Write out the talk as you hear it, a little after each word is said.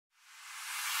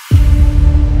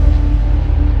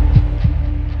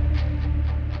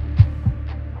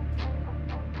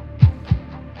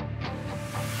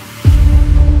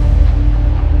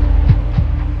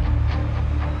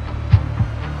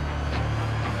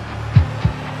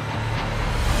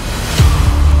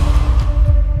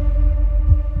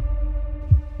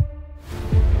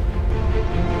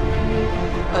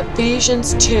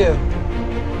Ephesians 2.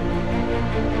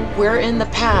 Where in the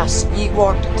past ye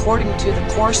walked according to the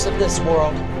course of this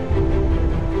world,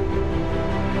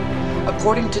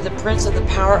 according to the prince of the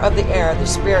power of the air, the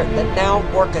spirit that now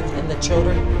worketh in the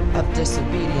children of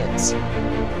disobedience.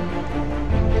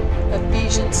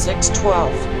 Ephesians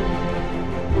 6:12.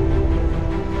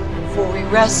 For we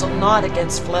wrestle not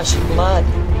against flesh and blood,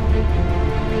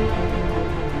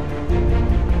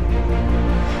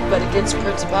 but against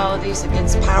principalities,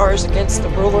 against powers, against the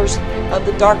rulers of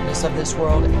the darkness of this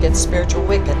world, against spiritual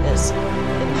wickedness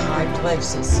in high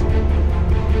places.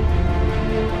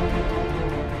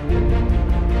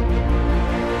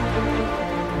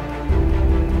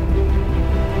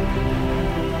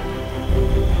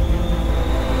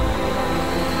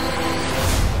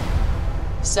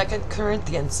 Second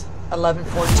Corinthians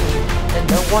 11:14. And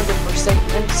no wonder, for Satan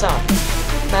himself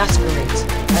masquerades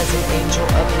as an angel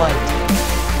of light.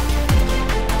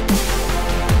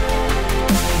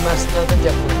 Must know the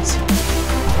difference.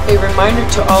 A reminder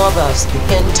to all of us, the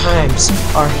end times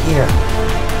are here.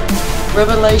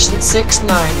 Revelation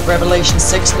 6:9. Revelation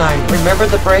 6:9. Remember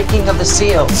the breaking of the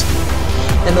seals.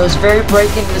 And those very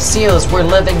breaking of the seals we're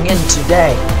living in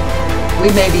today. We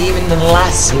may be even in the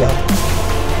last seal.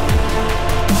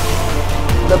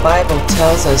 The Bible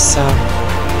tells us so.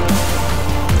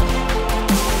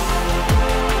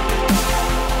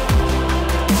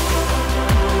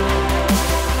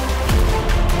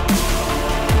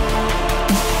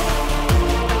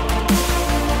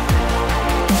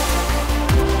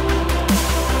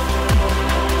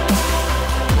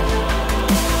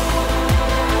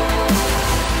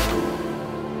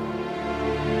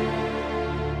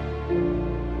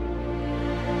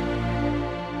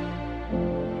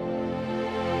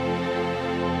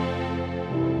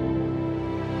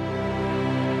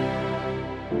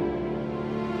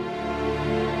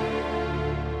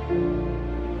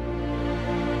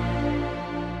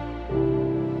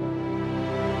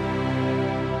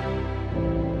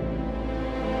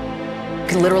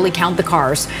 Can literally count the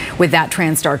cars with that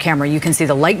TransStar camera. You can see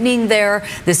the lightning there.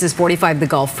 This is 45 the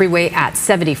Gulf Freeway at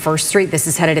 71st Street. This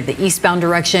is headed in the eastbound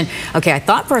direction. Okay, I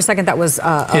thought for a second that was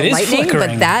lightning,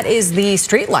 but that is the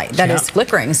street light that is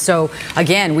flickering. So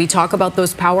again, we talk about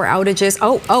those power outages.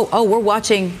 Oh,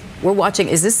 we're watching.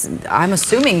 Is this, I'm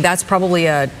assuming that's probably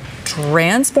a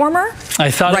transformer?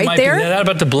 I thought right it might there? be that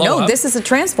about to blow up. No, this is a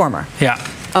transformer. Yeah.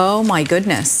 Oh my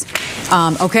goodness.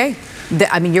 Okay.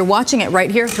 I mean, you're watching it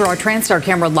right here through our TransStar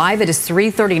camera live. It is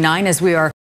 3:39 as we are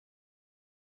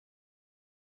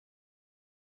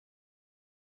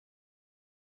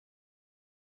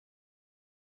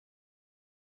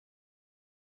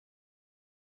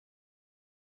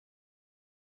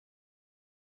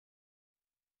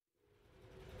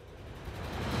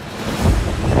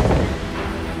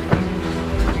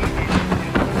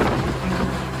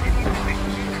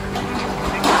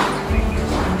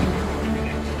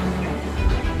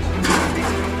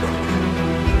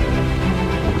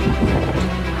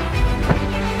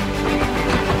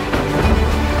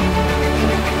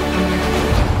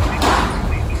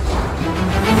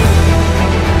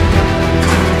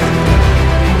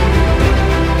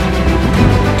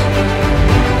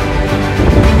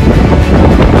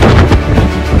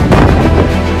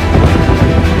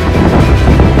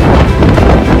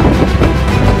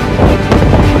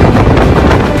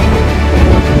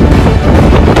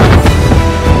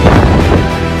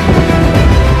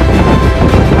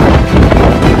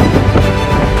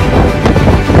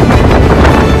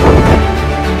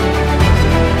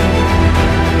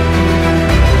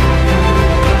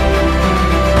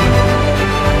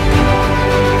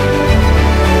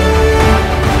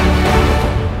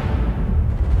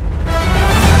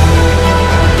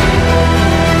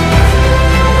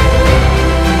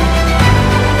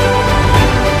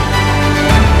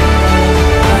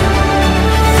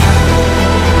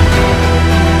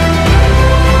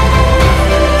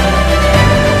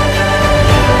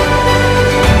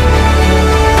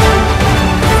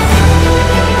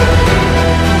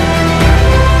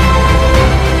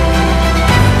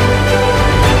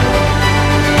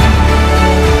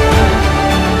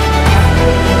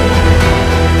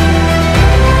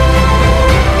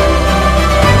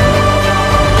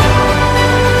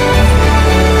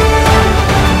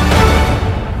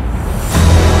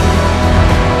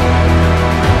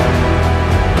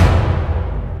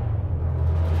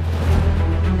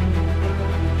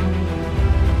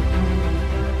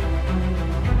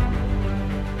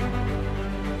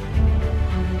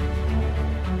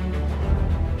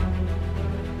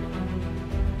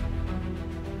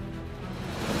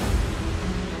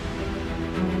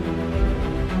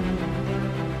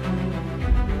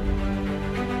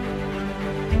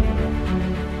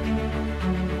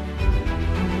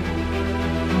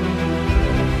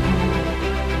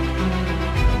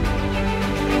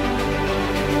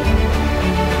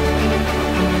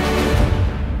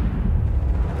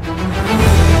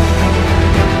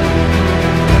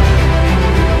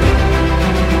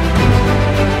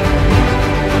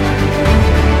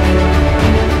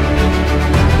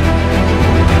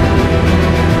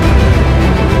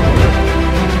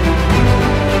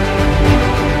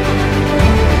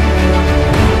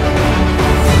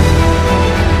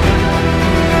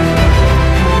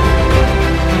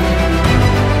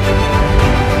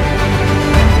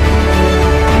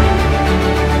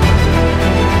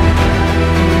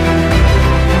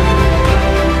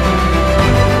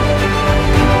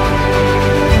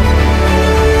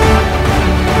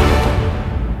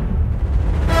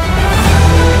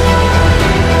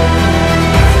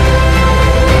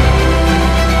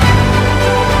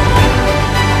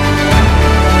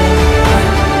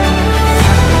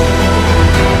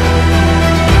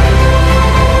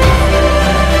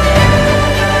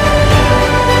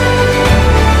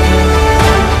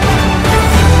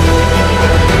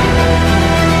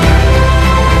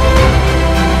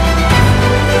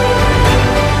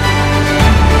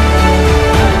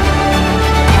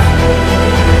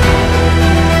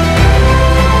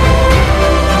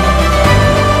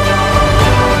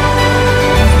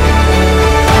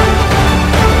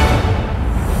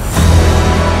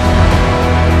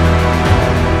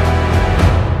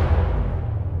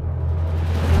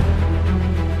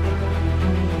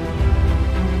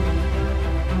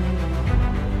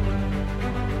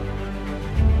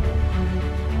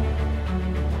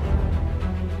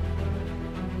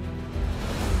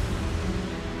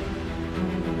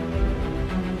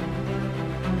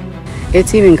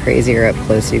It's even crazier up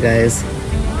close, you guys.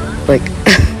 Like,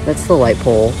 that's the light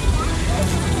pole.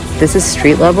 This is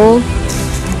street level,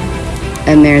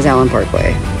 and there's Allen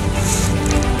Parkway.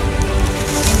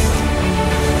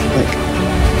 Like,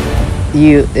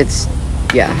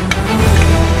 yeah.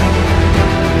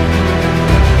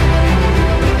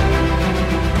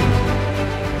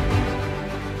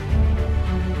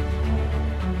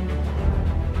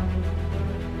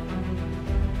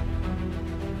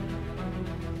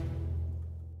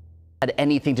 Had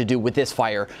anything to do with this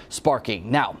fire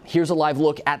sparking. Now, here's a live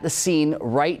look at the scene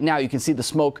right now. You can see the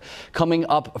smoke coming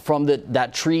up from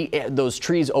those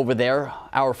trees over there.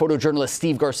 Our photojournalist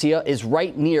Steve Garcia is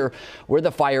right near where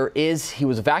the fire is. He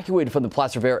was evacuated from the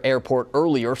Placer Vere Airport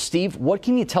earlier. Steve, what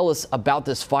can you tell us about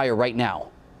this fire right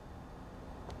now?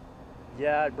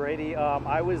 Yeah, Brady,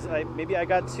 I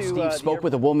got to... Steve spoke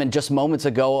with a woman just moments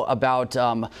ago about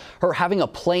her having a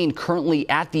plane currently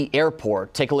at the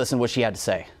airport. Take a listen to what she had to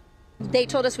say. They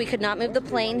told us we could not move the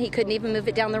plane. He couldn't even move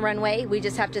it down the runway. We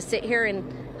just have to sit here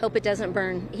and hope it doesn't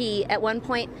burn. At one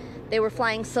point, they were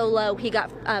flying so low, he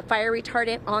got fire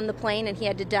retardant on the plane and he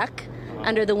had to duck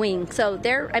under the wing. So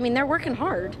they're working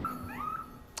hard.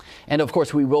 And of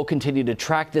course, we will continue to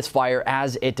track this fire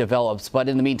as it develops. But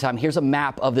in the meantime, here's a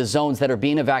map of the zones that are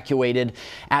being evacuated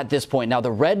at this point. Now,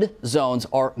 the red zones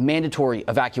are mandatory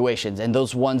evacuations, and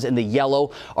those ones in the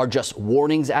yellow are just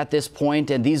warnings at this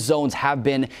point. And these zones have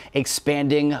been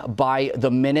expanding by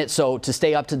the minute. So to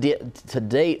stay up to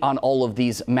date on all of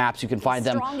these maps, you can find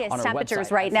them on our website.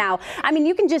 Temperatures right now. I mean,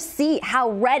 you can just see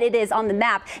how red it is on the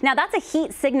map. Now, that's a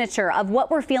heat signature of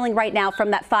what we're feeling right now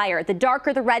from that fire. The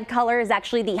darker the red color is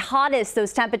actually the hottest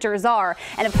those temperatures are,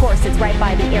 and of course it's right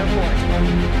by the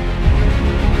airport.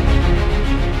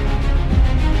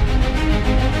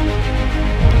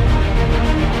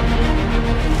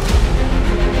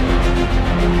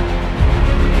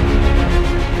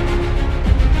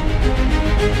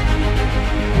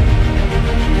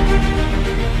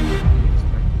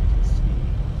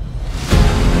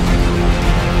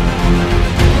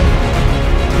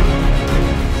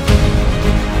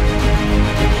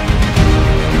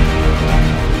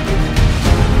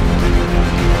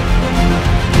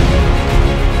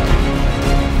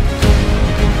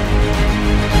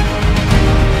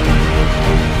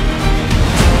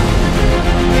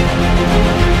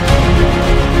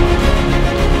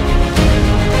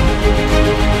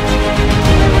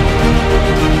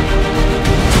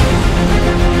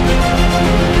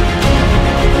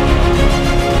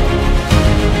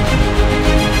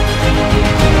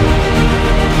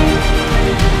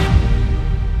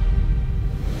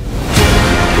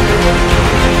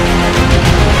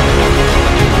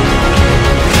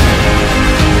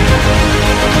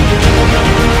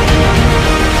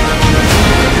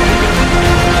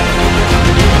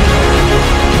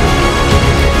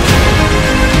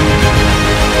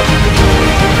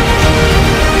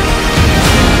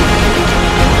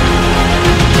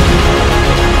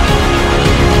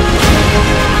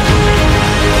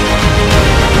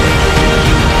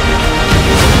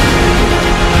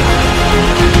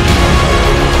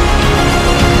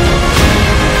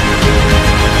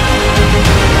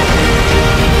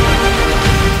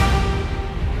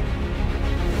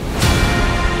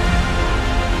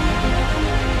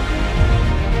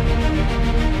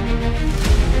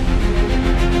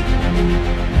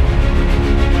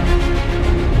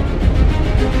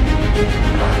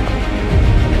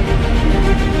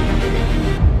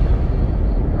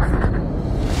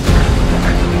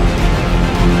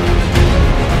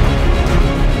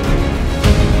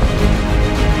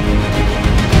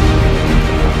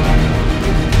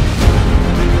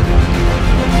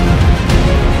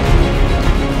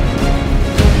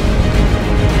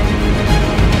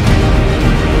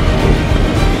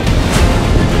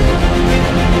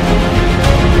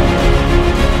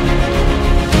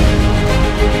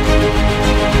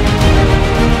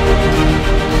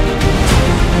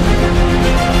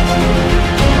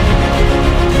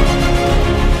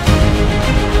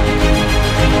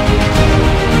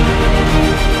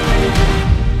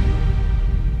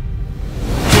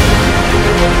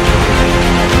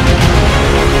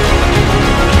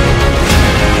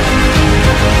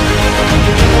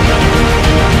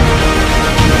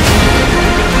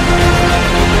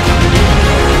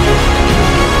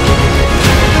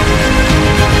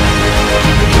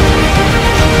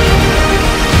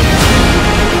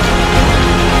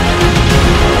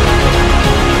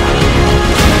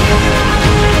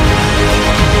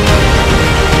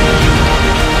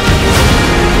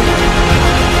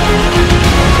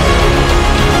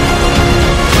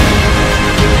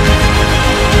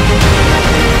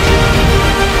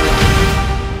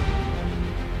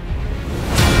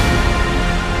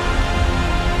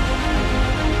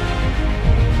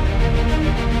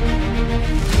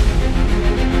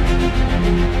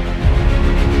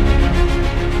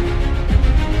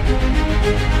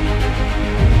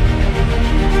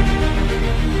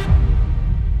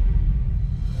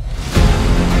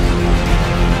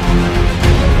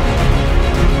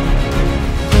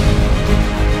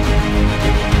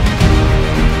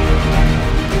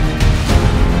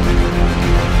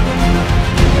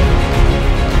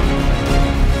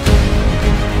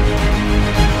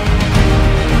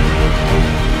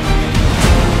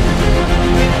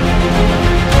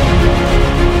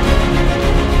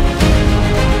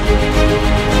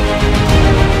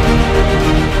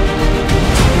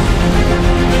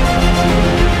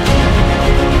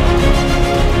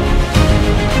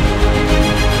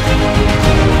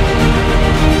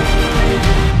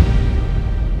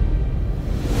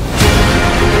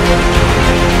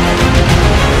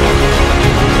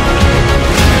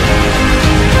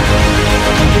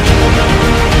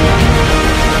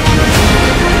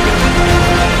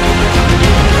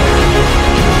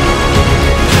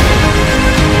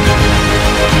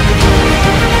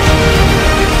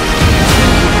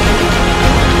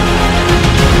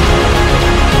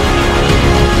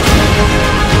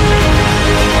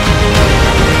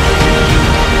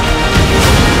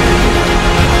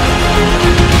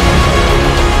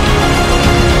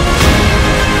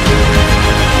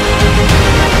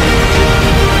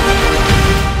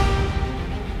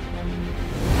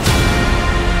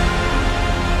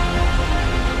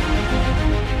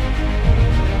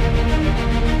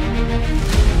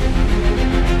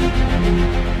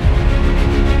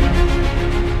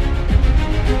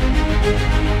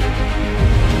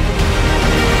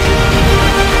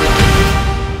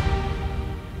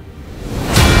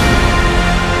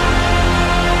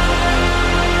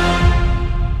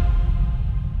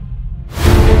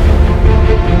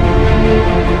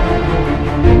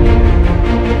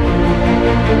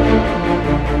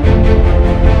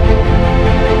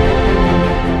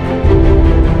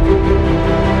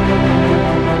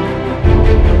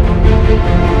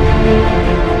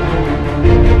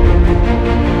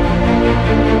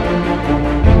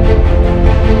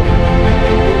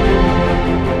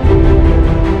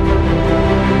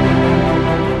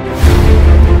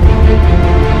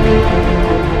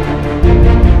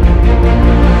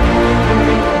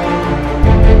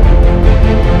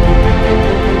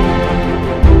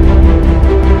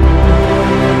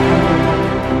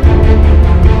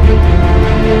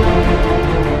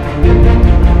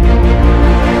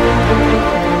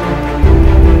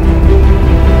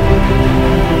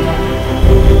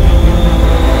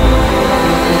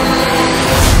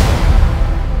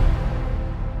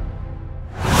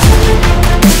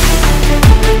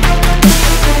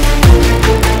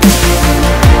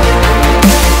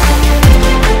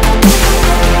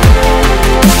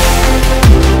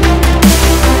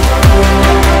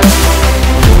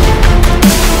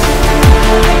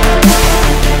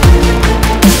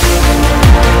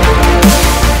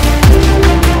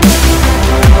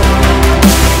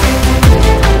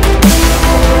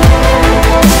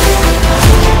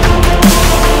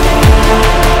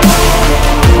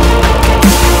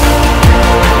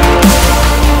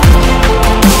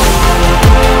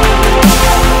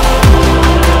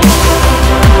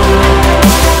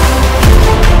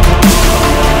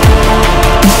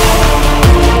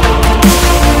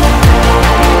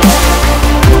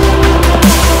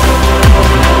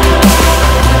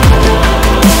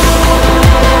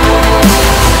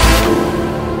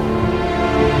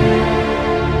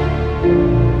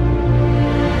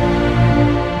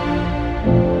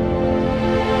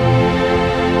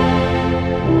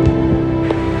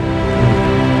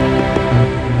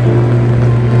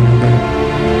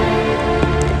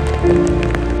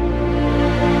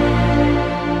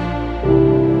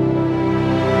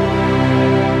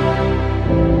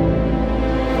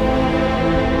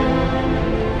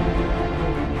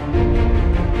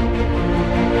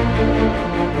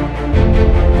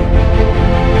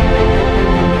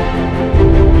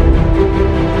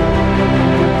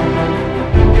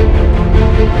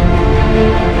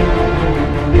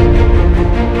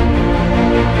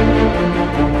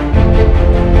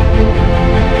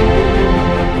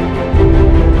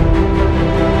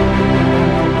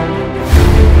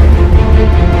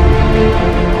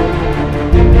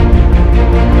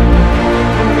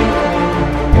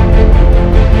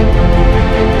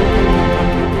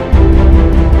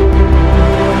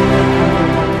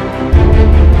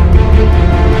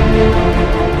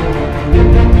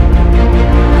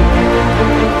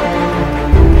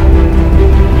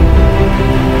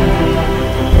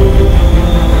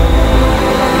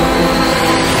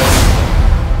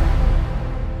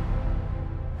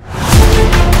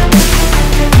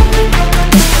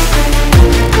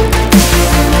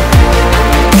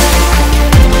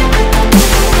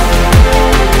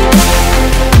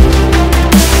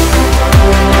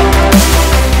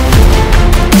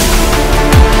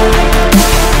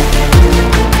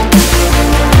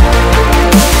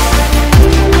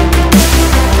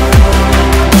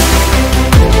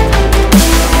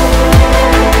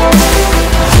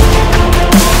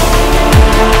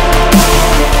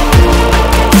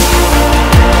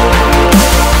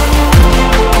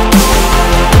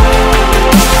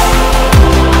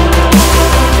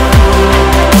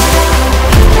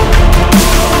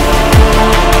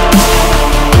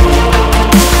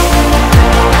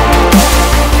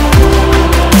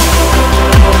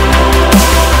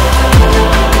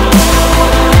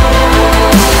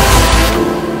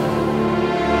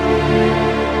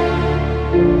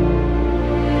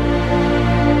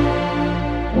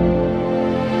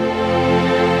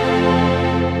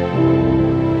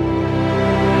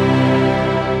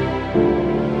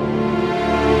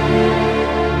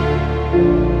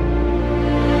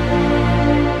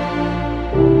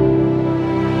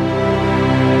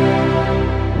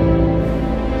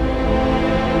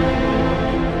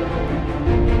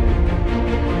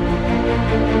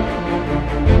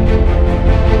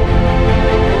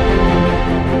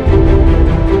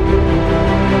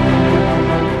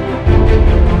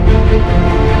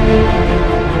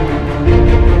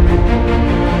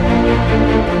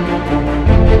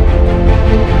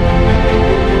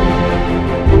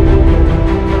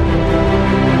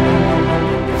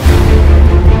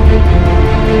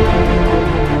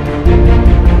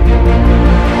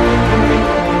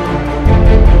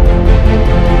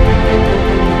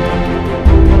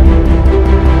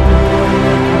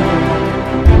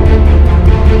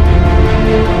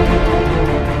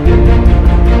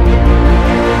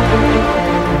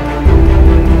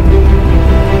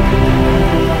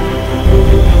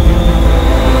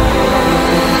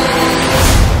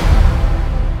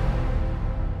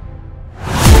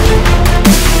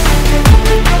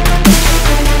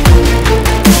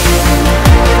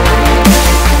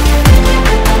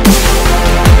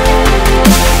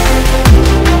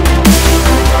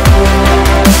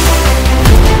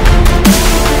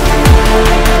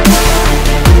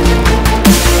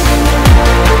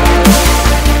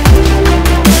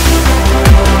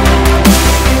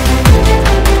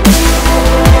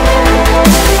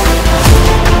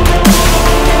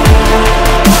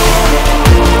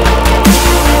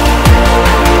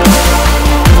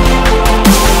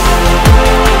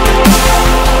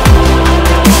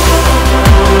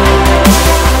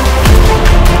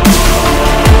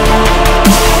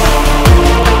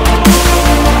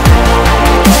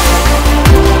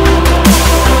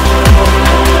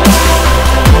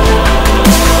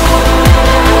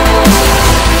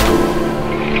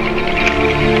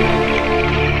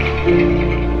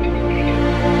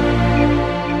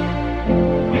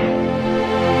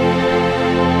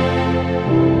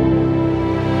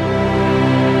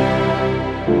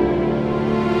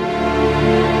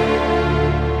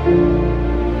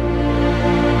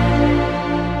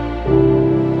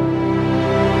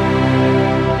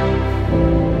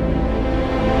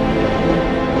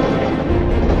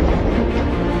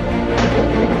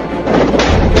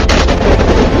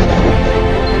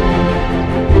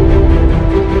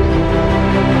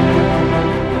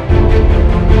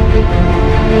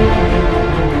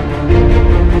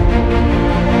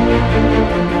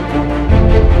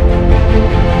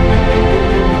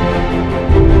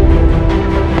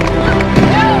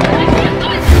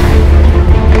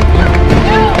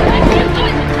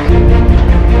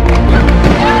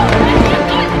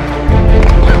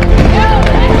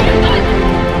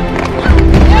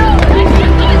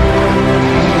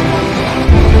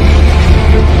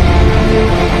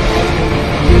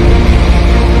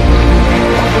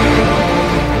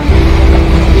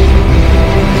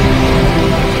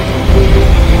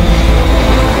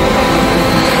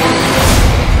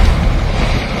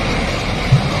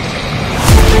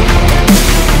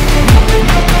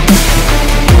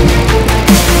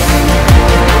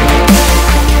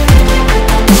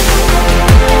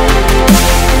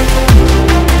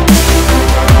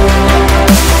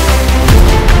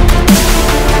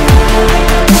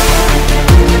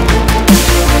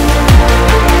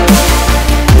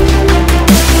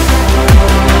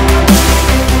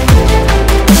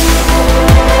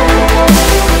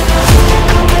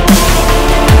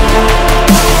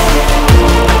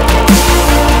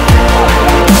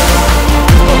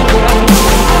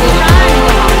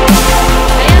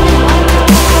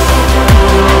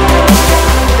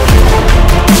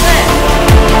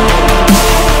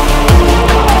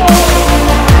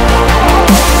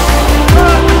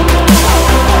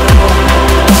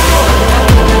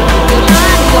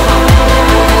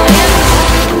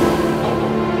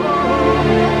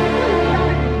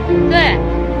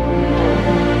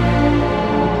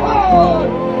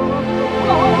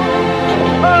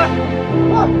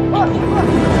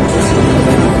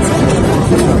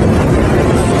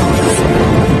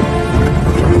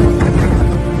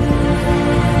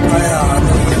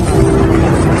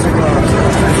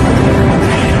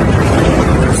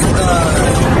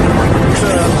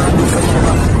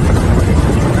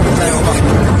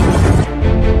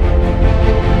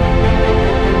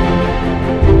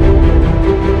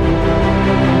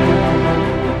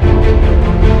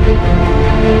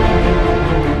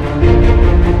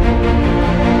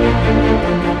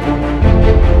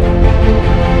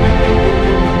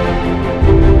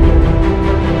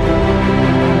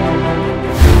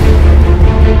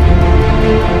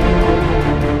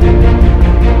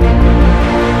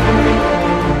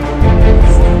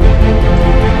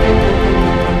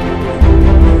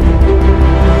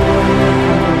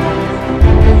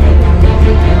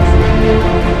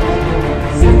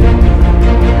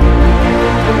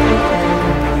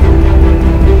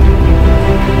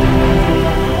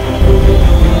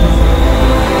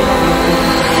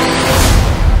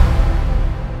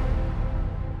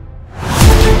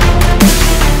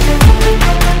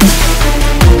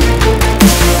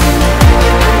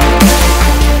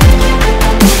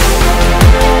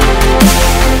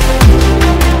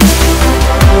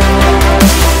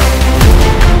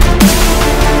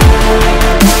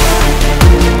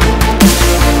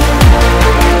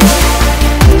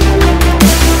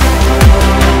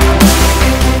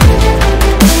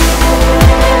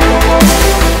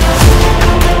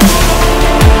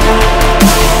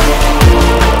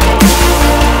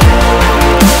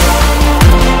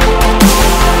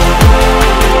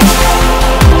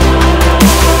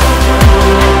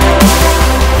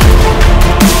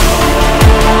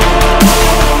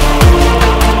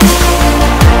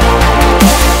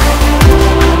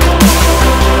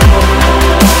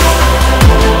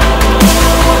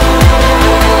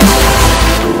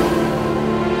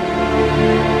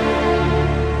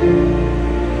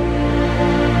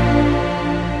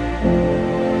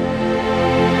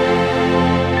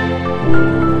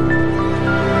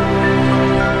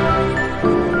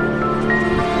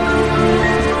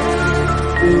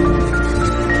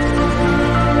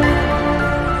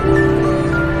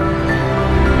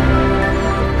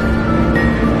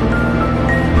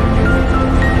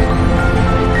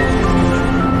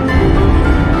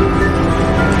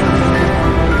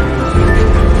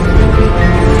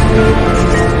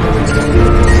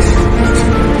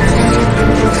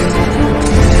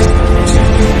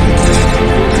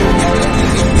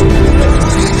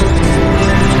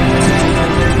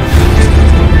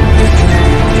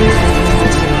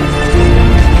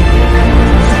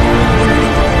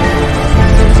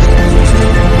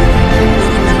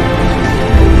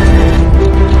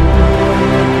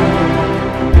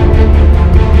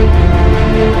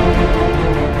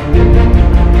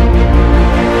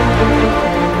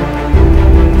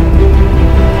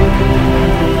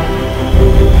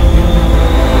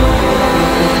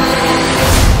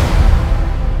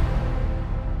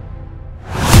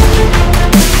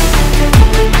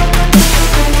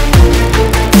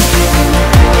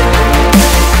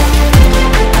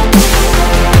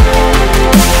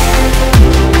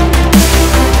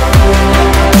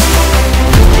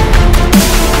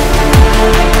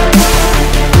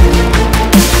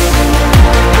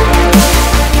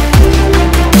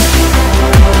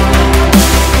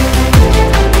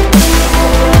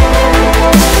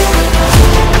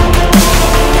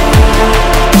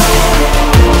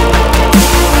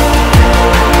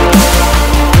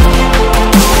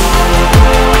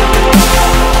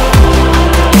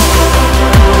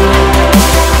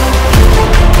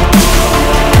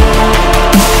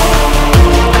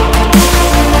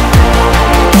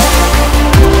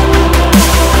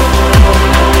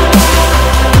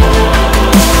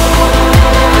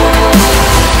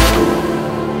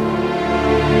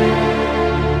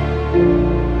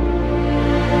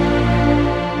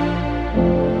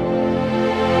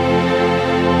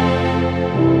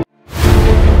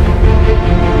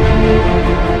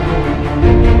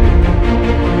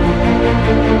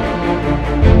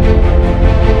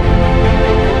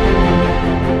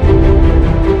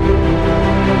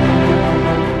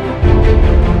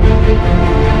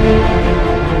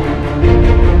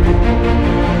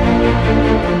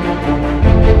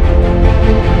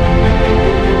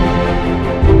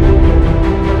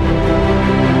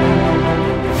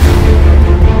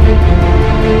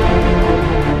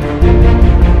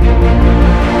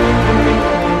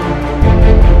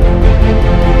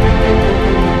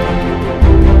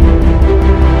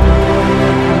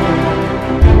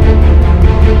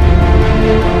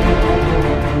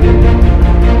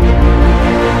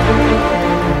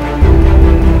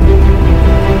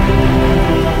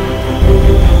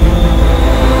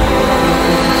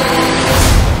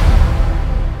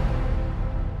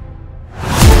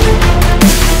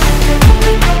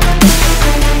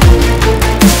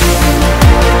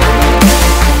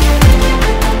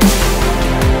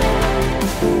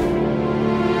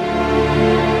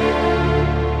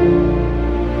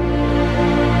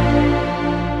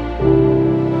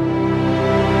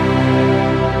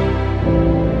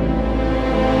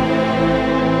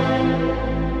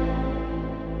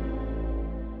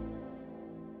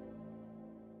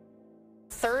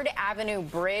 3rd Avenue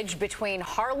Bridge between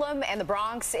Harlem and the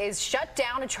Bronx is shut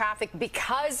down to traffic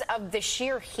because of the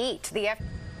sheer heat.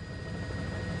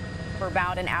 For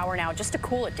about an hour now, just to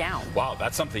cool it down. Wow,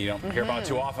 that's something you don't hear about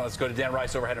too often. Let's go to Dan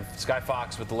Rice overhead in Sky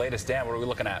Fox with the latest. Dan, what are we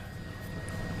looking at?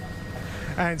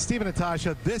 And Steve and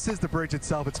Natasha, this is the bridge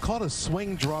itself. It's called a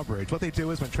swing drawbridge. What they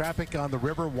do is when traffic on the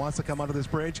river wants to come under this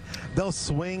bridge, they'll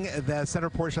swing the center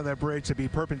portion of that bridge to be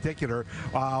perpendicular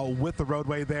with the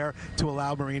roadway there to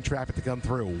allow marine traffic to come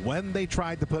through. When they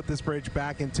tried to put this bridge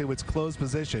back into its closed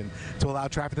position to allow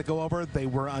traffic to go over, they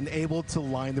were unable to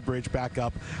line the bridge back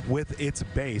up with its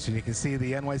base. And you can see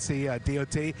the NYC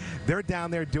DOT, they're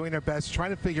down there doing their best,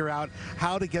 trying to figure out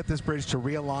how to get this bridge to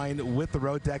realign with the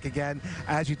road deck again.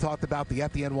 As you talked about, the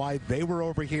FDNY, they were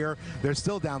over here. They're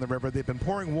still down the river. They've been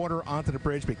pouring water onto the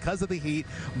bridge because of the heat.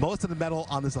 Most of the metal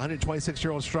on this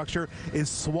 126-year-old structure is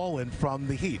swollen from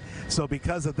the heat. So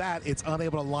because of that, it's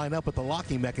unable to line up with the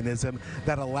locking mechanism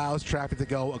that allows traffic to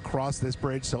go across this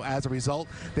bridge. So as a result,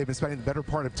 they've been spending the better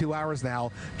part of 2 hours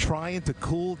now trying to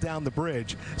cool down the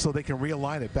bridge so they can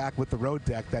realign it back with the road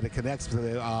deck that it connects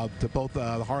to both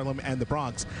Harlem and the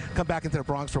Bronx. Come back into the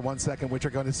Bronx for 1 second. What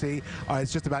you're going to see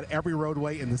is just about every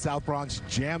roadway in the South Bronx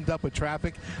bridge jammed up with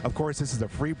traffic. Of course, this is a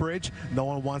free bridge. No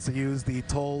one wants to use the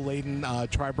toll-laden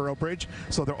Triborough Bridge,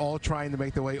 so they're all trying to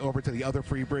make their way over to the other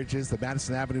free bridges, the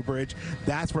Madison Avenue Bridge.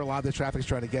 That's where a lot of the traffic is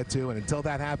trying to get to, and until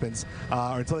that happens,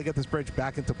 or until they get this bridge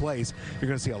back into place, you're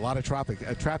going to see a lot of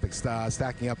traffic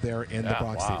stacking up there in the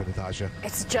Bronx, Steve and Natasha.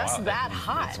 It's just that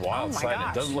hot. It's wild sight.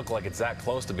 It doesn't look like it's that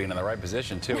close to being in the right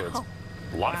position, too. No.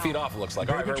 It's a lot of feet off, it looks like.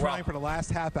 They've been trying for the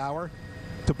last half hour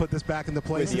to put this back into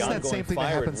place. With the Isn't that ongoing same thing that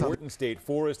fire happens in Wharton State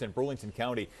Forest and Burlington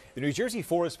County, the New Jersey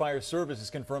Forest Fire Service has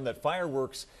confirmed that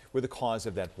fireworks were the cause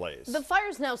of that blaze. The fire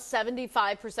is now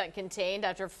 75% contained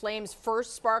after flames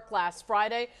first sparked last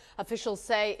Friday. Officials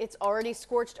say it's already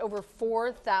scorched over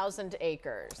 4,000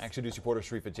 acres. Action News reporter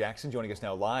Sharifa Jackson joining us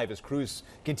now live as crews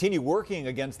continue working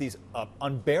against these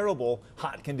unbearable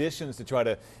hot conditions to try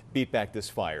to beat back this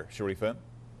fire. Sharifa?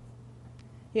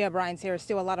 Yeah, Brian, there's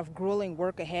still a lot of grueling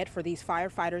work ahead for these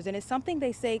firefighters, and it's something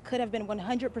they say could have been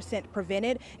 100%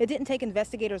 prevented. It didn't take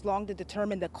investigators long to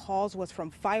determine the cause was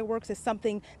from fireworks. It's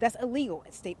something that's illegal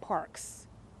at state parks.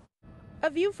 A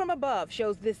view from above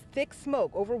shows this thick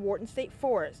smoke over Wharton State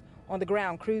Forest. On the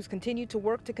ground, crews continue to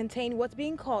work to contain what's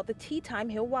being called the Tea Time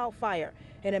Hill wildfire.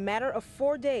 In a matter of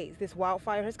 4 days, this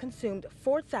wildfire has consumed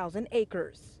 4,000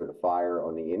 acres. The fire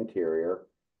on the interior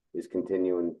is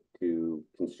continuing to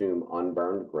consume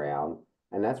unburned ground,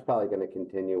 and that's probably going to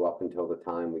continue up until the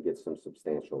time we get some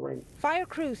substantial rain. Fire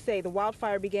crews say the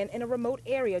wildfire began in a remote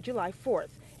area July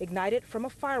 4th, ignited from a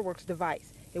fireworks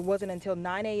device. It wasn't until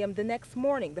 9 a.m. the next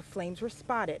morning the flames were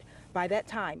spotted. By that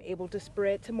time, able to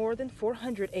spread to more than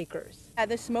 400 acres.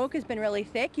 The smoke has been really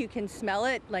thick. You can smell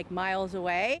it like miles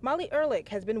away. Molly Ehrlich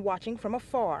has been watching from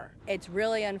afar. It's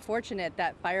really unfortunate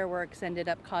that fireworks ended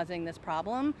up causing this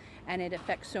problem, and it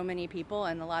affects so many people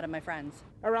and a lot of my friends.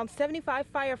 Around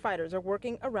 75 firefighters are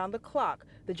working around the clock.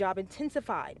 The job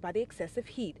intensified by the excessive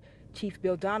heat. Chief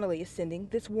Bill Donnelly is sending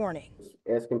this warning.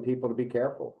 Asking people to be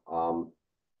careful.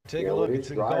 Take a look,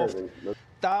 it's engulfed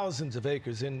thousands of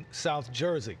acres in South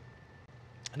Jersey.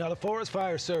 Now, the Forest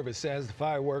Fire Service says the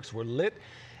fireworks were lit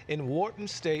in Wharton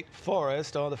State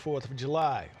Forest on the 4th of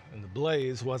July, and the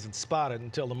blaze wasn't spotted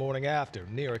until the morning after,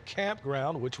 near a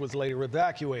campground, which was later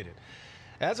evacuated.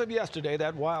 As of yesterday,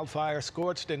 that wildfire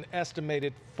scorched an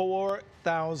estimated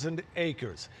 4,000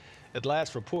 acres. At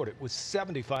last report, it was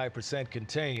 75%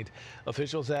 contained.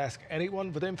 Officials ask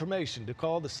anyone with information to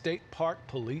call the State Park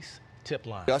Police tip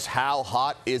line. Just how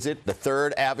hot is it? The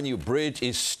 3rd Avenue Bridge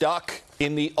is stuck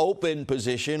in the open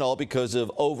position, all because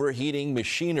of overheating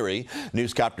machinery.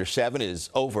 Newscopter 7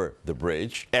 is over the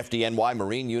bridge. FDNY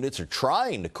Marine units are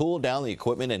trying to cool down the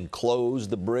equipment and close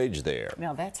the bridge there.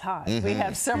 Now that's hot. We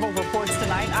have several reports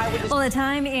tonight. Well, the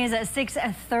time is at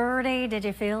 6:30. Did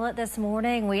you feel it this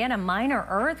morning? We had a minor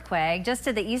earthquake just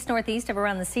to the east-northeast of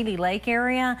around the Seeley Lake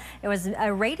area. It was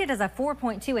rated as a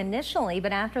 4.2 initially,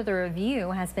 but after the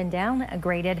review has been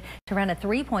downgraded to around a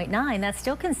 3.9. That's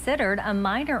still considered a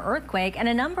minor earthquake. And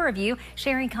a number of you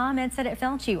sharing comments that it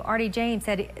felt you. Artie James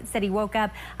said he woke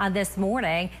up this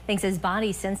morning, thinks his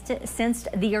body sensed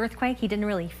the earthquake. He didn't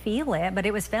really feel it, but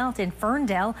it was felt in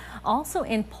Ferndale, also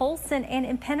in Polson and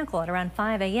in Pinnacle at around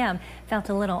 5 a.m. Felt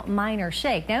a little minor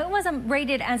shake. Now, it wasn't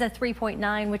rated as a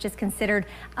 3.9, which is considered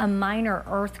a minor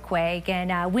earthquake.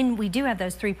 And when we do have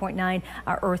those 3.9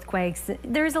 earthquakes,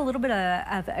 there's a little bit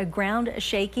of a ground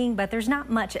shaking, but there's not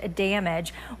much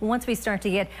damage. Once we start to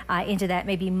get into that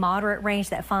maybe moderate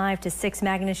range, that 5 to 6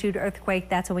 magnitude earthquake,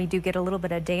 that's when we do get a little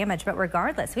bit of damage. But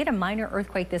regardless, we had a minor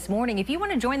earthquake this morning. If you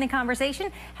want to join the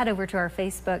conversation, head over to our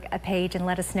Facebook page and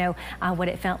let us know what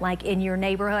it felt like in your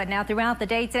neighborhood. Now, throughout the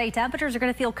day today, temperatures are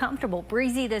going to feel comfortable,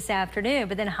 breezy this afternoon,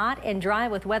 but then hot and dry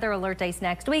with weather alert days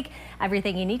next week.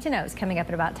 Everything you need to know is coming up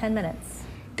in about 10 minutes.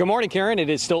 Good morning, Karen. It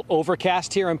is still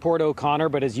overcast here in Port O'Connor,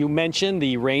 but as you mentioned,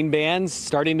 the rain band's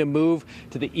starting to move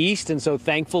to the east, and so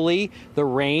thankfully the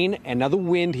rain and now the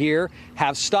wind here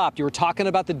have stopped. You were talking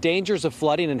about the dangers of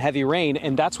flooding and heavy rain,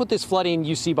 and that's what this flooding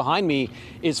you see behind me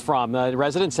is from.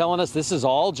 Residents telling us this is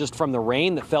all just from the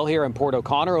rain that fell here in Port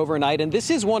O'Connor overnight, and this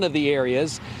is one of the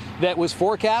areas that was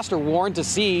forecast or warned to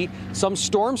see some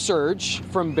storm surge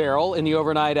from Beryl in the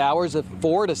overnight hours of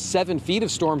 4 to 7 feet of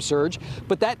storm surge,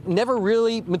 but that never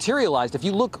really materialized. If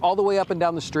you look all the way up and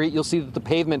down the street, you'll see that the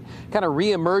pavement kind of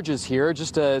reemerges here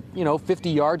just 50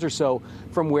 yards or so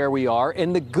from where we are.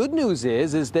 And the good news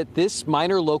is that this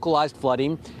minor localized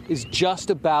flooding is just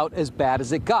about as bad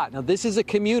as it got. Now, this is a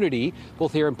community,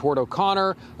 both here in Port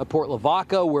O'Connor, Port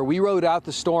Lavaca, where we rode out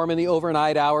the storm in the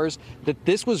overnight hours, that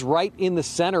this was right in the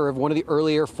center of one of the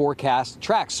earlier forecast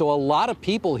tracks. So a lot of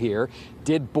people here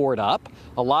did board up.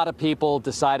 A lot of people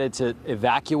decided to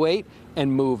evacuate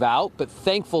and move out, but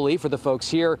thankfully for the folks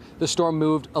here, the storm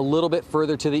moved a little bit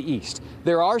further to the east.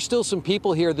 There are still some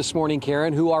people here this morning,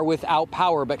 Karen, who are without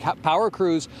power, but power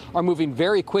crews are moving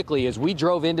very quickly. As we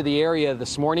drove into the area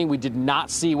this morning, we did not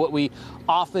see what we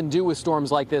often do with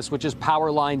storms like this, which is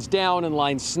power lines down and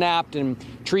lines snapped and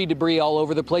tree debris all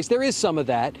over the place. There is some of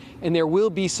that, and there will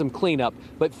be some cleanup,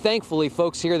 but thankfully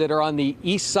folks here that are on the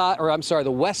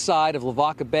the west side of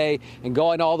Lavaca Bay and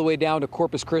going all the way down to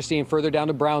Corpus Christi and further down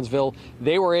to Brownsville,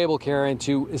 they were able, Karen,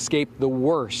 to escape the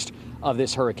worst of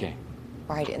this hurricane.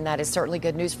 Right, and that is certainly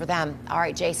good news for them. All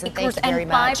right, Jason, thank you very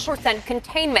and much. 5%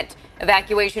 containment.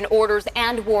 Evacuation orders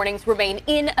and warnings remain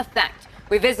in effect.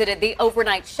 We visited the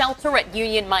overnight shelter at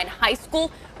Union Mine High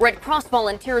School. Red Cross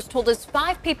volunteers told us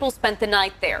 5 people spent the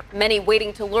night there, many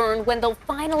waiting to learn when they'll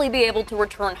finally be able to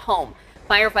return home.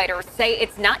 Firefighters say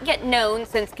it's not yet known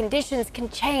since conditions can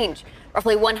change.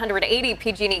 Roughly 180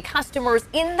 PG&E customers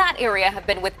in that area have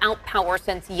been without power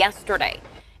since yesterday.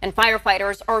 And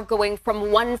firefighters are going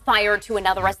from one fire to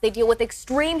another as they deal with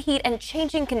extreme heat and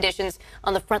changing conditions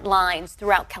on the front lines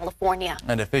throughout California.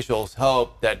 And officials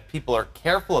hope that people are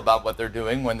careful about what they're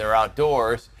doing when they're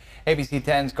outdoors. ABC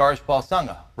 10's Garshpal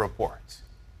Sangha reports.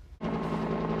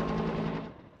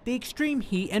 The extreme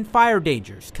heat and fire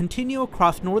dangers continue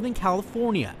across Northern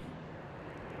California.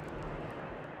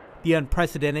 The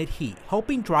unprecedented heat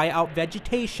helping dry out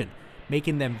vegetation,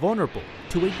 making them vulnerable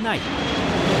to ignite.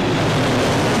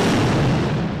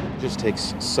 It just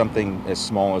takes something as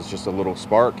small as just a little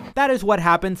spark. That is what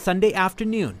happened Sunday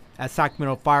afternoon as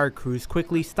Sacramento fire crews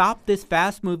quickly stopped this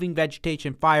fast-moving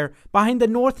vegetation fire behind the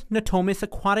North Natomas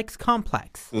Aquatics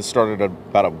Complex. This started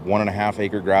about a 1.5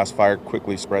 acre grass fire,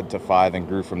 quickly spread to 5 and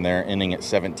grew from there, ending at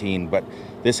 17. But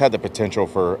this had the potential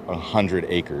for 100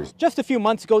 acres. Just a few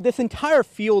months ago, this entire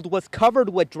field was covered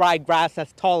with dry grass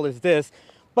as tall as this,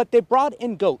 but they brought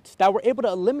in goats that were able to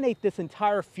eliminate this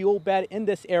entire fuel bed in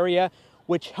this area,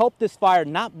 which helped this fire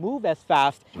not move as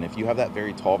fast. And if you have that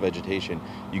very tall vegetation,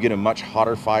 you get a much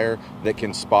hotter fire that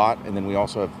can spot, and then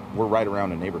we're right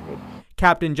around a neighborhood.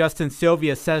 Captain Justin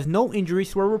Sylvia says no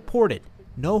injuries were reported,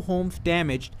 no homes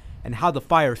damaged, and how the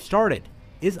fire started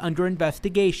is under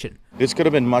investigation. This could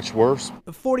have been much worse.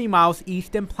 40 miles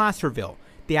east in Placerville,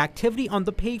 the activity on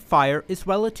the Pave fire is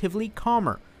relatively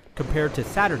calmer compared to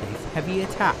Saturday's heavy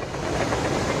attack.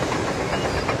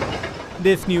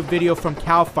 This new video from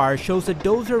CAL FIRE shows a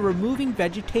dozer removing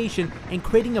vegetation and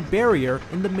creating a barrier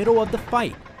in the middle of the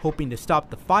fight, hoping to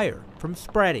stop the fire from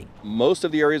spreading. Most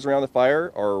of the areas around the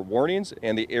fire are warnings,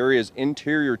 and the areas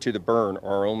interior to the burn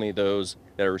are only those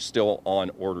that are still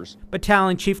on orders.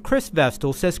 Battalion Chief Chris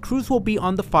Vestal says crews will be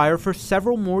on the fire for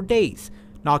several more days,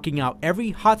 knocking out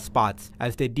every hot spots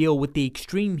as they deal with the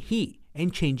extreme heat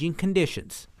and changing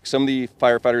conditions. Some of the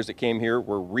firefighters that came here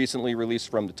were recently released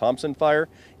from the Thompson fire,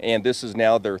 and this is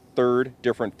now their 3rd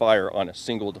different fire on a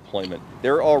single deployment.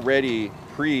 They're already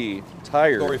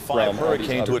pre-tired. Category 5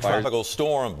 hurricane to a fires. tropical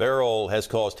storm. Beryl has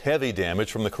caused heavy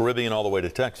damage from the Caribbean all the way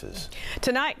to Texas.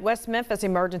 Tonight, West Memphis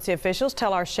emergency officials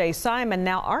tell our Shay Simon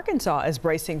now Arkansas is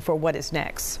bracing for what is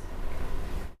next.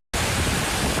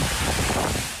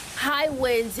 High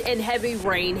winds and heavy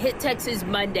rain hit Texas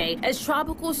Monday as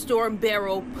Tropical Storm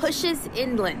Beryl pushes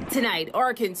inland. Tonight,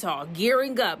 Arkansas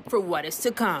gearing up for what is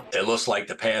to come. It looks like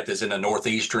the path is in a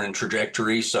northeastern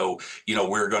trajectory, so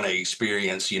we're going to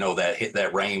experience that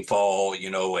rainfall,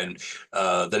 and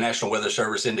the National Weather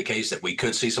Service indicates that we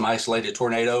could see some isolated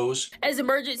tornadoes. As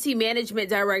Emergency Management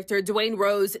Director Dwayne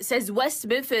Rose says, West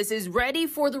Memphis is ready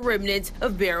for the remnants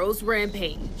of Beryl's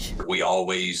rampage. We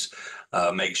always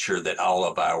make sure that all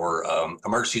of our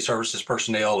emergency services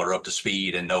personnel are up to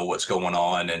speed and know what's going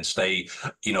on and stay,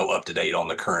 up to date on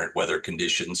the current weather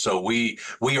conditions. So we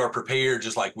are prepared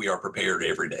just like we are prepared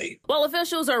every day. While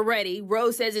officials are ready,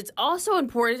 Rose says it's also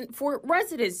important for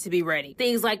residents to be ready.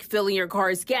 Things like filling your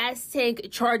car's gas tank,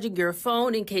 charging your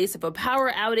phone in case of a power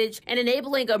outage, and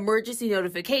enabling emergency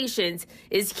notifications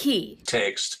is key.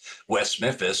 Text West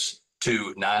Memphis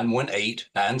to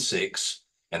 91896.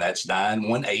 And that's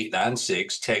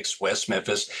 91896, text West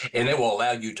Memphis, and it will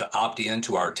allow you to opt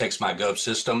into our Text My Gov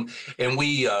system. And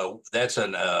that's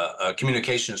a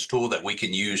communications tool that we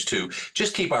can use to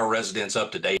just keep our residents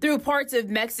up to date. Through parts of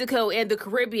Mexico and the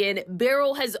Caribbean,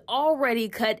 Beryl has already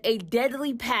cut a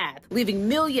deadly path, leaving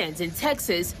millions in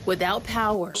Texas without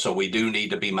power. So we do need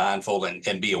to be mindful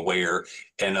and be aware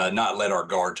and not let our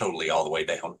guard totally all the way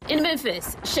down. In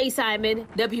Memphis, Shay Simon,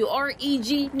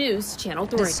 WREG News, Channel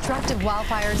 3. Destructive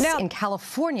wildfire Fires in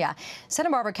California. Santa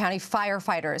Barbara County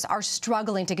firefighters are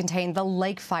struggling to contain the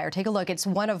lake fire. Take a look. It's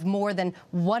one of more than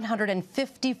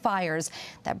 150 fires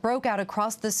that broke out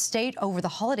across the state over the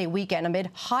holiday weekend amid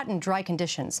hot and dry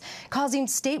conditions, causing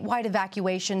statewide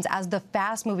evacuations as the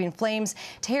fast-moving flames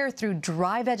tear through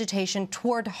dry vegetation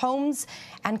toward homes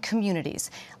and communities.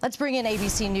 Let's bring in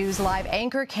ABC News Live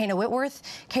anchor Kana Whitworth.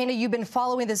 Kana, you've been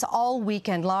following this all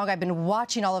weekend long. I've been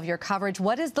watching all of your coverage.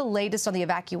 What is the latest on the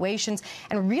evacuations,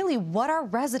 and really what are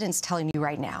residents telling you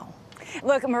right now?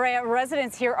 Look, Maria,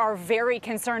 residents here are very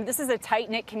concerned. This is a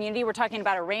tight-knit community. We're talking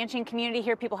about a ranching community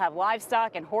here. People have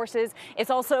livestock and horses. It's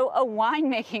also a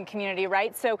winemaking community,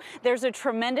 right? So there's a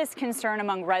tremendous concern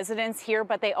among residents here,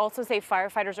 but they also say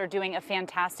firefighters are doing a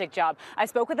fantastic job. I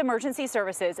spoke with emergency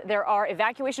services. There are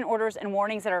evacuation orders and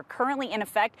warnings that are currently in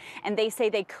effect, and they say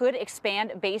they could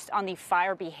expand based on the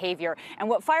fire behavior. And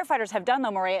what firefighters have done,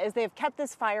 though, Maria, is they've kept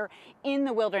this fire in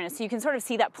the wilderness. So you can sort of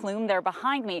see that plume there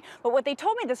behind me. But what they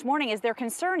told me this morning is their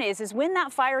concern is when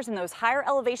that fire's in those higher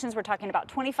elevations, we're talking about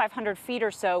 2,500 feet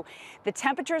or so, the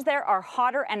temperatures there are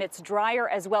hotter and it's drier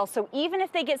as well. So even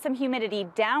if they get some humidity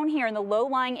down here in the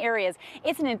low-lying areas,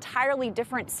 it's an entirely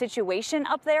different situation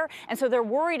up there. And so they're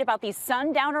worried about these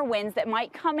sundowner winds that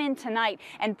might come in tonight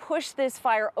and push this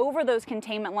fire over those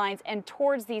containment lines and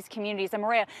towards these communities. And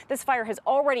Maria, this fire has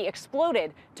already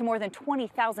exploded to more than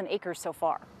 20,000 acres so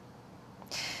far.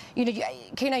 You know,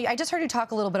 Kana, I just heard you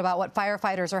talk a little bit about what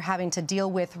firefighters are having to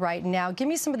deal with right now. Give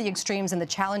me some of the extremes and the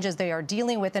challenges they are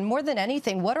dealing with. And more than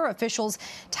anything, what are officials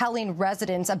telling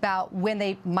residents about when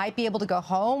they might be able to go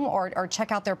home or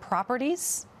check out their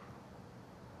properties?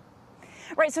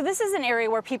 Right, so this is an area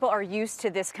where people are used to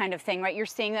this kind of thing, right? You're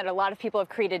seeing that a lot of people have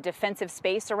created defensive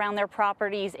space around their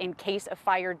properties in case a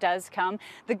fire does come.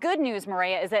 The good news,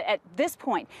 Maria, is that at this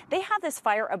point, they have this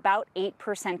fire about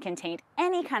 8% contained.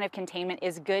 Any kind of containment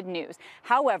is good news.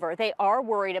 However, they are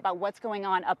worried about what's going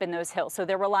on up in those hills. So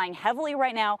they're relying heavily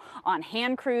right now on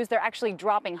hand crews. They're actually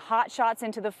dropping hot shots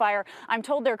into the fire. I'm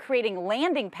told they're creating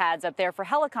landing pads up there for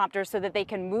helicopters so that they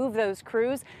can move those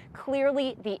crews.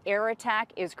 Clearly, the air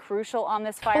attack is crucial on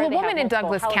this fire. Well, a woman in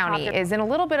Douglas County is in a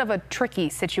little bit of a tricky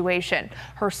situation.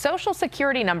 Her Social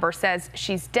Security number says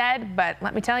she's dead, but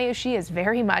let me tell you, she is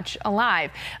very much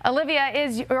alive. Olivia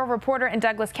is your reporter in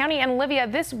Douglas County. And Olivia,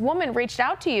 this woman reached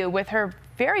out to you with her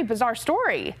very bizarre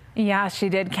story. Yeah, she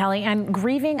did, Kelly. And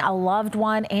grieving a loved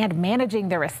one and managing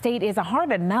their estate is a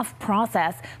hard enough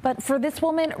process. But for this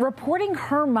woman, reporting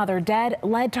her mother dead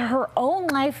led to her own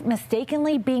life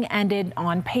mistakenly being ended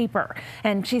on paper.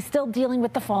 And she's still dealing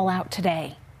with the fallout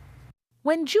today.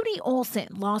 When Judy Olson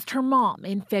lost her mom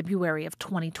in February of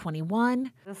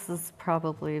 2021, this is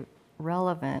probably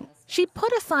relevant. She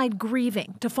put aside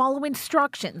grieving to follow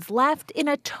instructions left in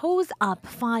a toes-up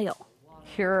file.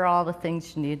 Here are all the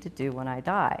things you need to do when I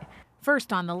die.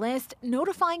 First on the list,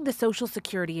 notifying the Social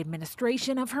Security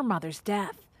Administration of her mother's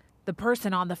death. The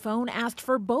person on the phone asked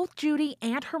for both Judy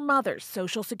and her mother's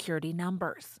Social Security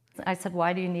numbers. I said,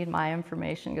 why do you need my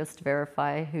information? Just to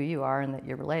verify who you are and that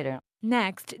you're related.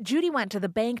 Next, Judy went to the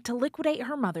bank to liquidate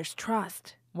her mother's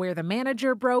trust, where the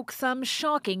manager broke some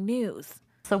shocking news.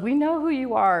 So we know who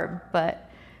you are, but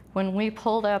when we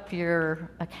pulled up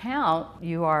your account,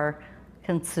 you are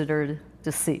considered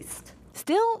deceased.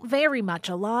 Still very much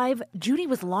alive, Judy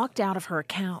was locked out of her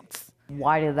accounts.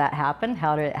 Why did that happen?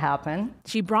 How did it happen?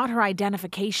 She brought her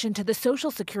identification to the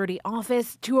Social Security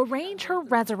office to arrange her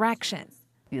resurrection.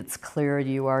 It's clear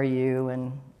you are you,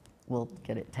 and we'll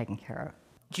get it taken care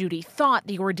of. Judy thought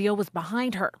the ordeal was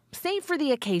behind her, save for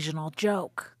the occasional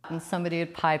joke. And somebody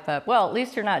would pipe up, well, at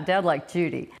least you're not dead like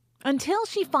Judy. Until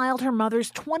she filed her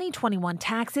mother's 2021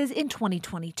 taxes in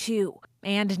 2022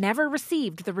 and never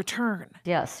received the return.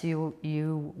 Yes, you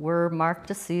were marked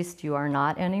deceased. You are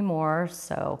not anymore,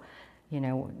 so, you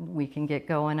know, we can get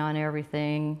going on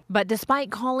everything. But despite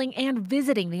calling and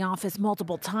visiting the office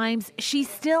multiple times, she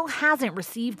still hasn't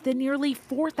received the nearly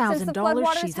 $4,000 Since the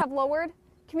floodwaters have lowered,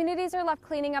 communities are left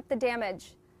cleaning up the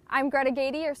damage. I'm Greta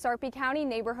Gady, your Sarpy County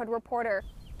neighborhood reporter.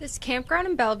 This campground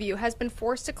in Bellevue has been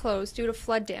forced to close due to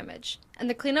flood damage, and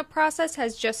the cleanup process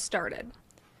has just started.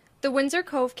 The Windsor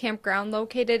Cove campground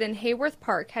located in Hayworth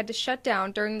Park had to shut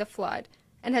down during the flood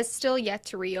and has still yet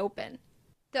to reopen.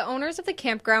 The owners of the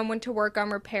campground went to work on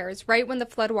repairs right when the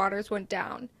floodwaters went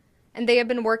down, and they have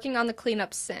been working on the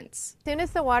cleanup since. As soon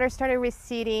as the water started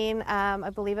receding, I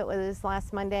believe it was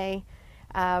last Monday,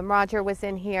 Roger was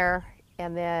in here,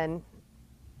 and then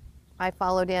I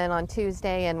followed in on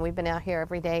Tuesday, and we've been out here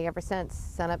every day ever since,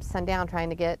 sun up, sundown,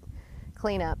 trying to get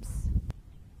cleanups.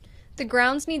 The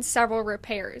grounds need several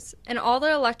repairs, and all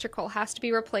the electrical has to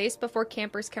be replaced before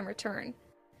campers can return.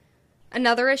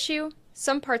 Another issue,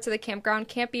 Some parts of the campground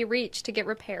can't be reached to get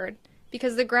repaired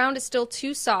because the ground is still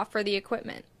too soft for the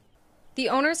equipment. The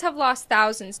owners have lost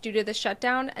thousands due to the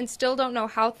shutdown and still don't know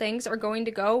how things are going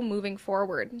to go moving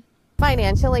forward.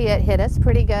 Financially, it hit us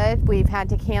pretty good. We've had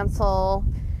to cancel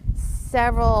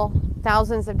several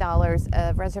thousands of dollars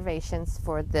of reservations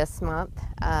for this month.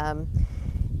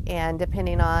 And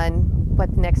depending on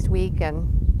what next week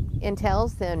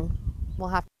entails, then we'll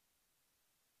have to.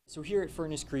 So here at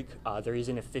Furnace Creek, there is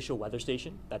an official weather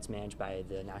station that's managed by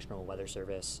the National Weather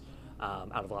Service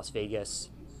out of Las Vegas.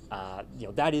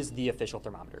 That is the official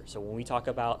thermometer. So when we talk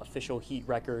about official heat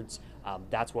records,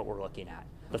 that's what we're looking at.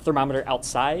 The thermometer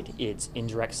outside, it's in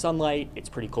direct sunlight, it's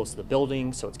pretty close to the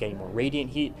building, so it's getting more radiant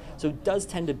heat. So it does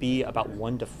tend to be about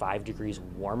 1 to 5 degrees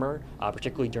warmer,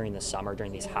 particularly during the summer,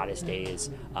 during these hottest days.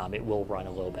 It will run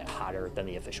a little bit hotter than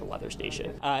the official weather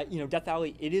station. Death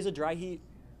Valley, it is a dry heat,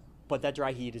 but that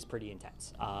dry heat is pretty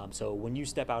intense. So when you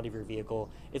step out of your vehicle,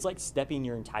 it's like stepping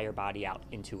your entire body out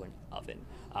into an oven.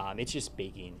 It's just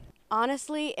baking.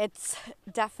 Honestly, it's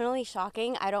definitely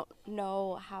shocking. I don't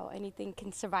know how anything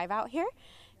can survive out here.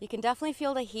 You can definitely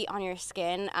feel the heat on your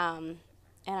skin, and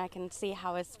I can see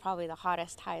how it's probably the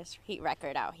highest heat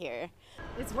record out here.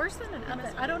 It's worse than an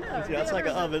oven. I don't know. Yeah, it's like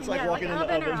an oven. It's like walking in the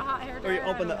oven. Or a hot hair or you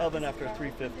dryer, open the oven after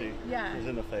 350. Yeah. It's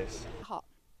in the face. Hot.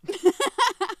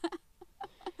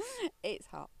 It's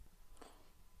hot.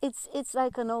 It's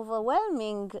like an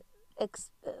overwhelming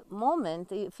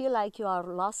moment. You feel like you are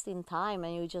lost in time,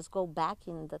 and you just go back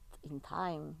in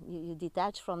time. You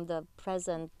detach from the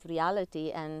present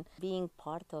reality and being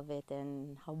part of it,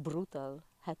 and how brutal it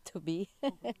had to be,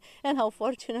 and how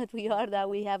fortunate we are that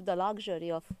we have the luxury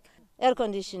of air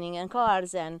conditioning and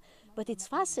cars, but it's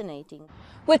fascinating.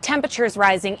 With temperatures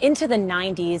rising into the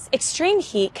 90s, extreme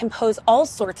heat can pose all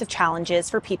sorts of challenges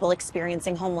for people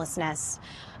experiencing homelessness.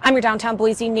 I'm your downtown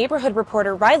Boise neighborhood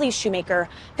reporter Riley Shoemaker,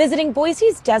 visiting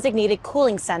Boise's designated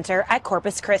cooling center at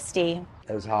Corpus Christi.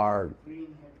 It was hard,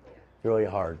 really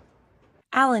hard.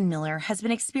 Alan Miller has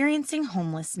been experiencing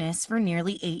homelessness for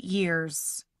nearly 8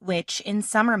 years, which in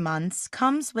summer months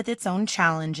comes with its own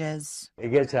challenges. It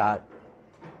gets hot,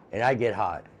 and I get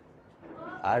hot.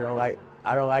 I don't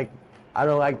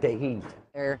like the heat.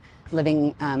 They're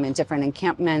living in different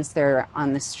encampments, they're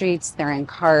on the streets, they're in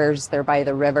cars, they're by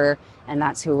the river, and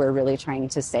that's who we're really trying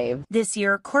to save. This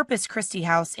year, Corpus Christi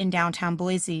House in downtown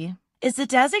Boise is the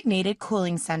designated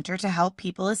cooling center to help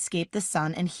people escape the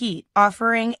sun and heat,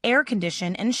 offering air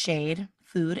condition and shade,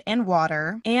 food and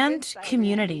water, and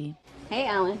community. Hey,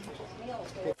 Alan.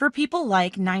 For people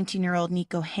like 19-year-old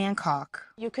Nico Hancock.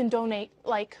 You can donate,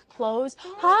 like, clothes.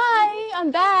 Hi,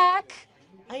 I'm back.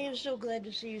 I am so glad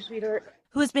to see you, sweetheart.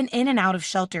 Who has been in and out of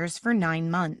shelters for 9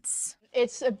 months.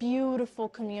 It's a beautiful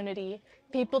community.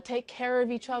 People take care of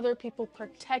each other, people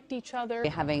protect each other.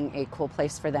 Having a cool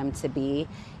place for them to be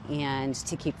and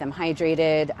to keep them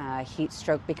hydrated. Heat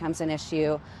stroke becomes an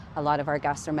issue. A lot of our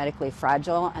guests are medically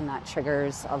fragile, and that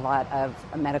triggers a lot of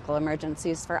medical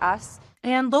emergencies for us.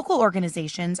 And local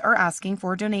organizations are asking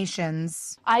for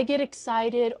donations. I get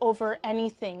excited over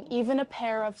anything, even a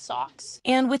pair of socks.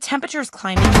 And with temperatures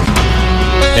climbing.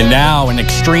 And now an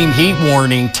extreme heat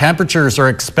warning. Temperatures are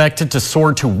expected to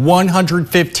soar to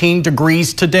 115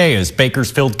 degrees today as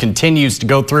Bakersfield continues to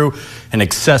go through an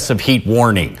excessive heat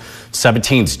warning.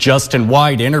 17's Justin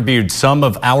White interviewed some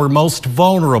of our most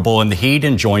vulnerable in the heat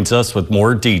and joins us with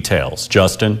more details.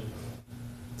 Justin.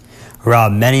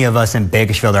 Rob, many of us in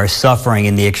Bakersfield are suffering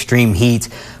in the extreme heat,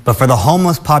 but for the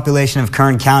homeless population of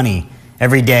Kern County,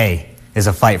 every day is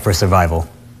a fight for survival.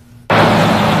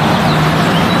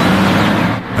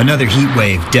 Another heat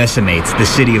wave decimates the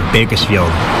city of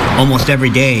Bakersfield, almost every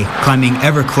day climbing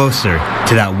ever closer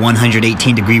to that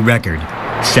 118-degree record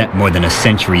set more than a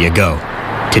century ago.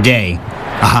 Today,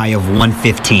 a high of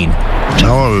 115. It's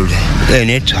cold and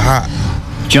it's hot.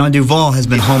 John Duvall has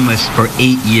been homeless for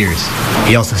 8 years.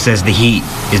 He also says the heat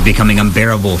is becoming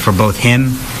unbearable for both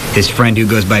him, his friend who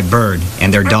goes by Bird,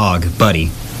 and their dog,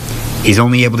 Buddy. He's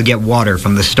only able to get water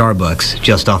from the Starbucks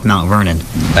just off Mount Vernon.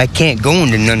 I can't go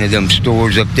into none of them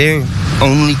stores up there,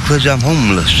 only because I'm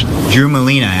homeless. Drew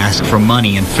Molina asked for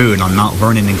money and food on Mount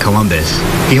Vernon in Columbus.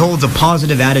 He holds a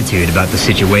positive attitude about the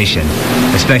situation,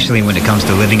 especially when it comes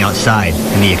to living outside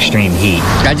in the extreme heat.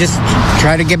 I just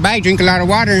try to get by, drink a lot of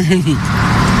water.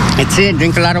 That's it,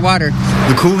 drink a lot of water.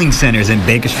 The cooling centers in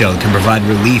Bakersfield can provide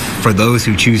relief for those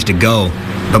who choose to go,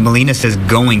 but Molina says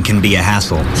going can be a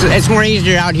hassle. It's more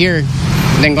easier out here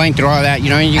than going through all that. You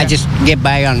know, I just get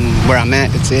by on where I'm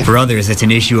at. That's it. For others, it's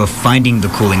an issue of finding the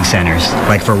cooling centers,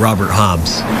 like for Robert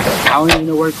Hobbs. I don't even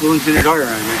know where cooling centers are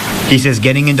around here. He says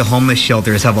getting into homeless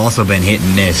shelters have also been hit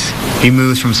and miss. He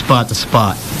moves from spot to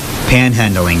spot,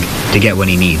 panhandling to get what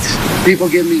he needs. People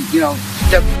give me, you know,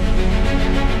 stuff.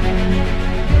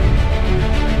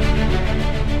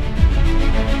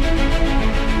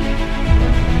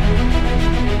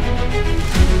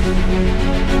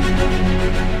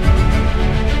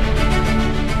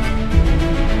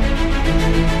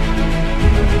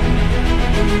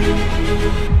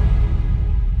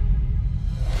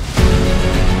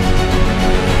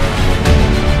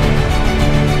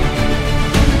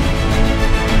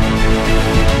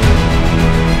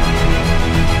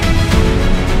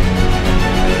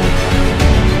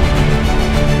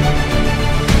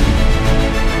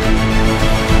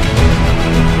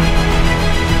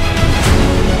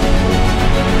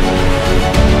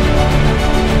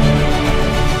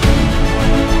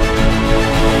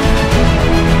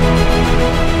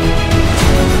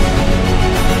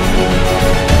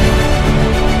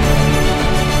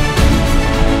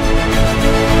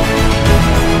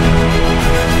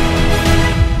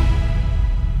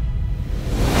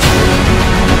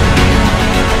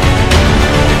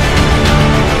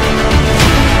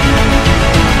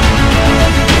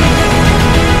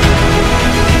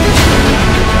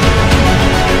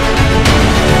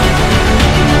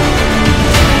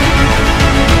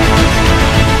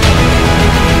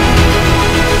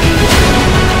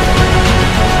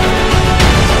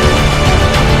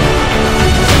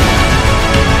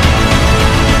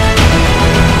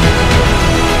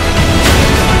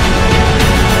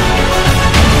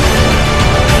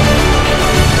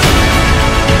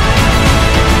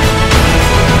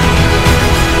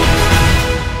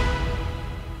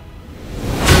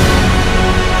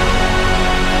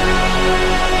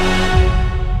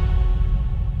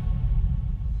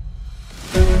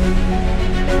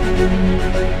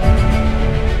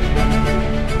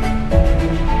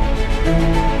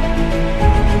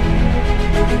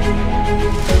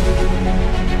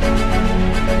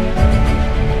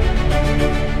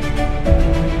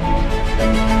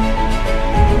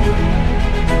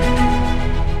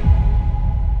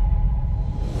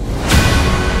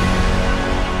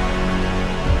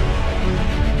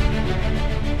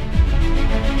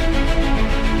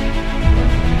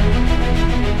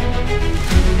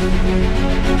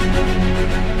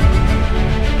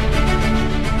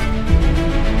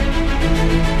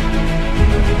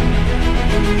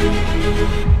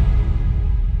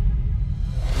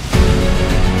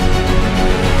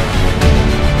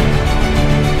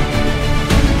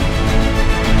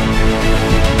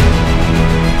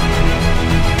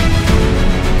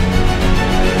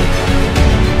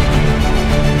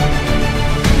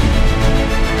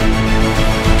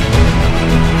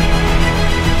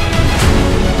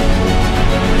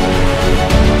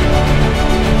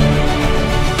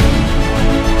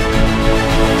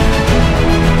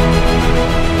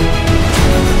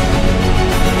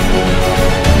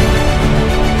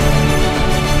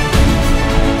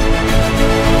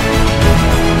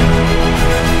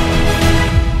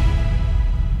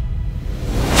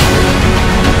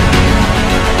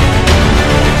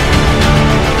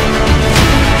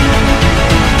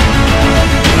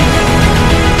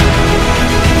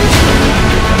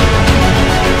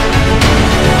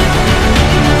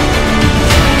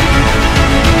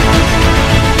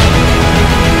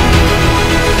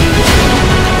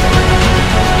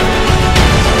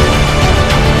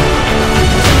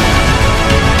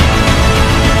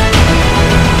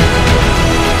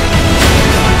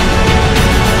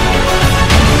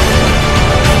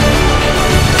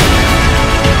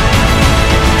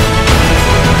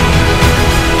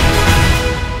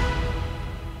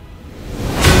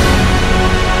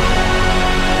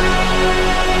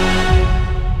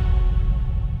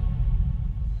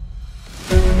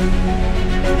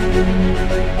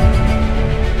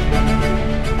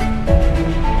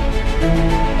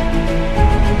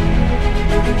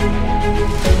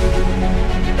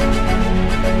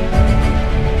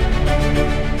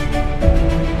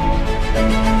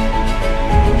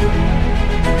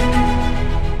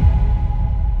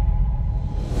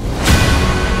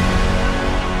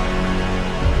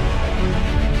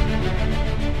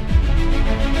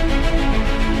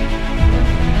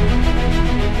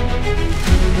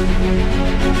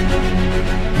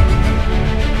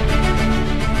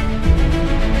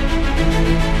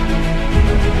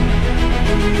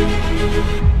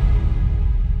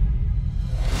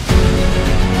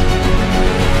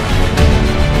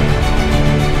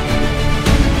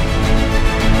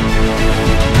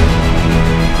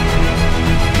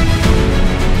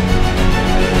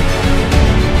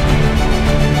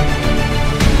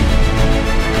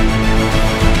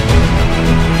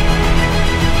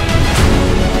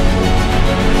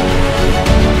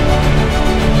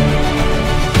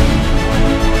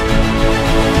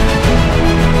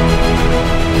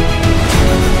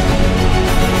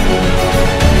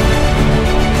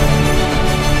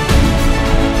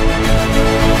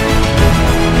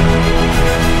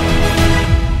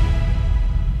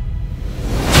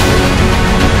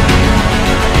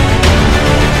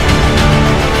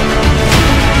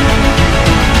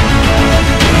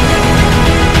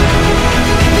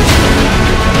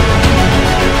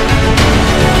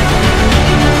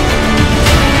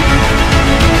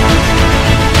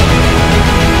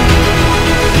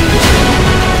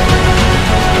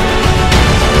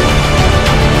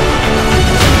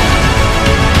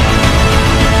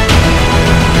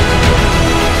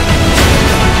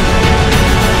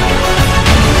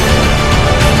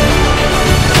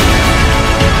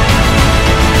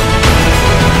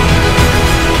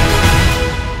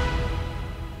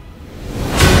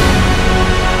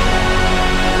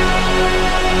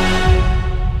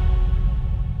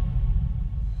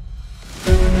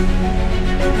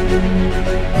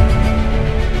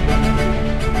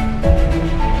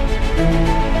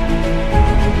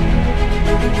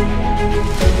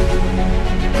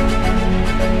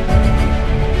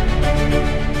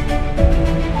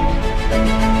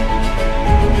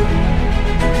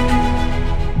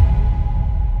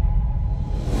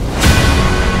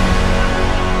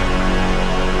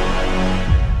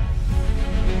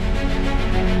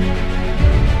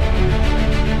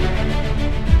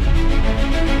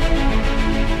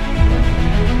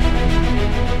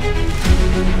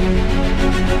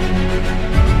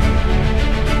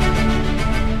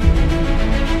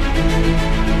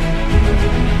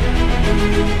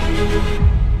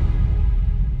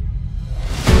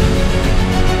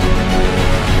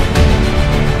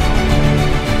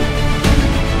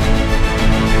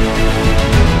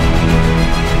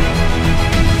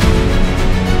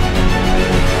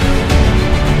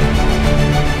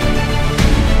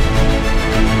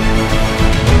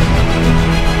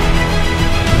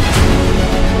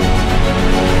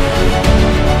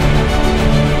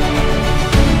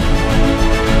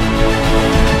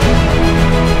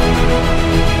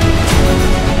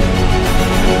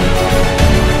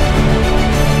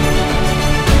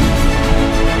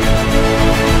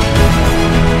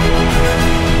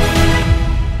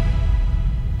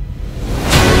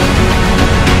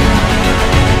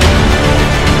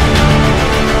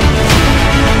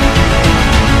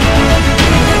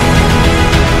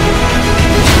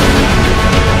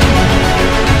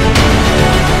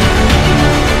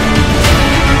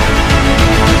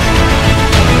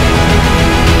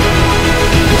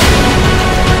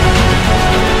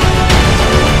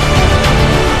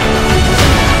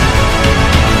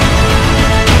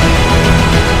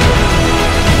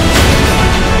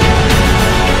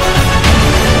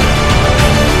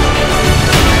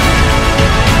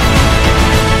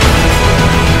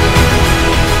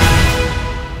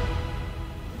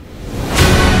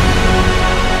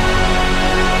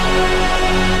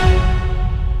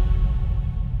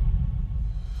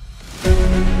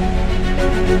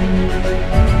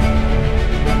 News.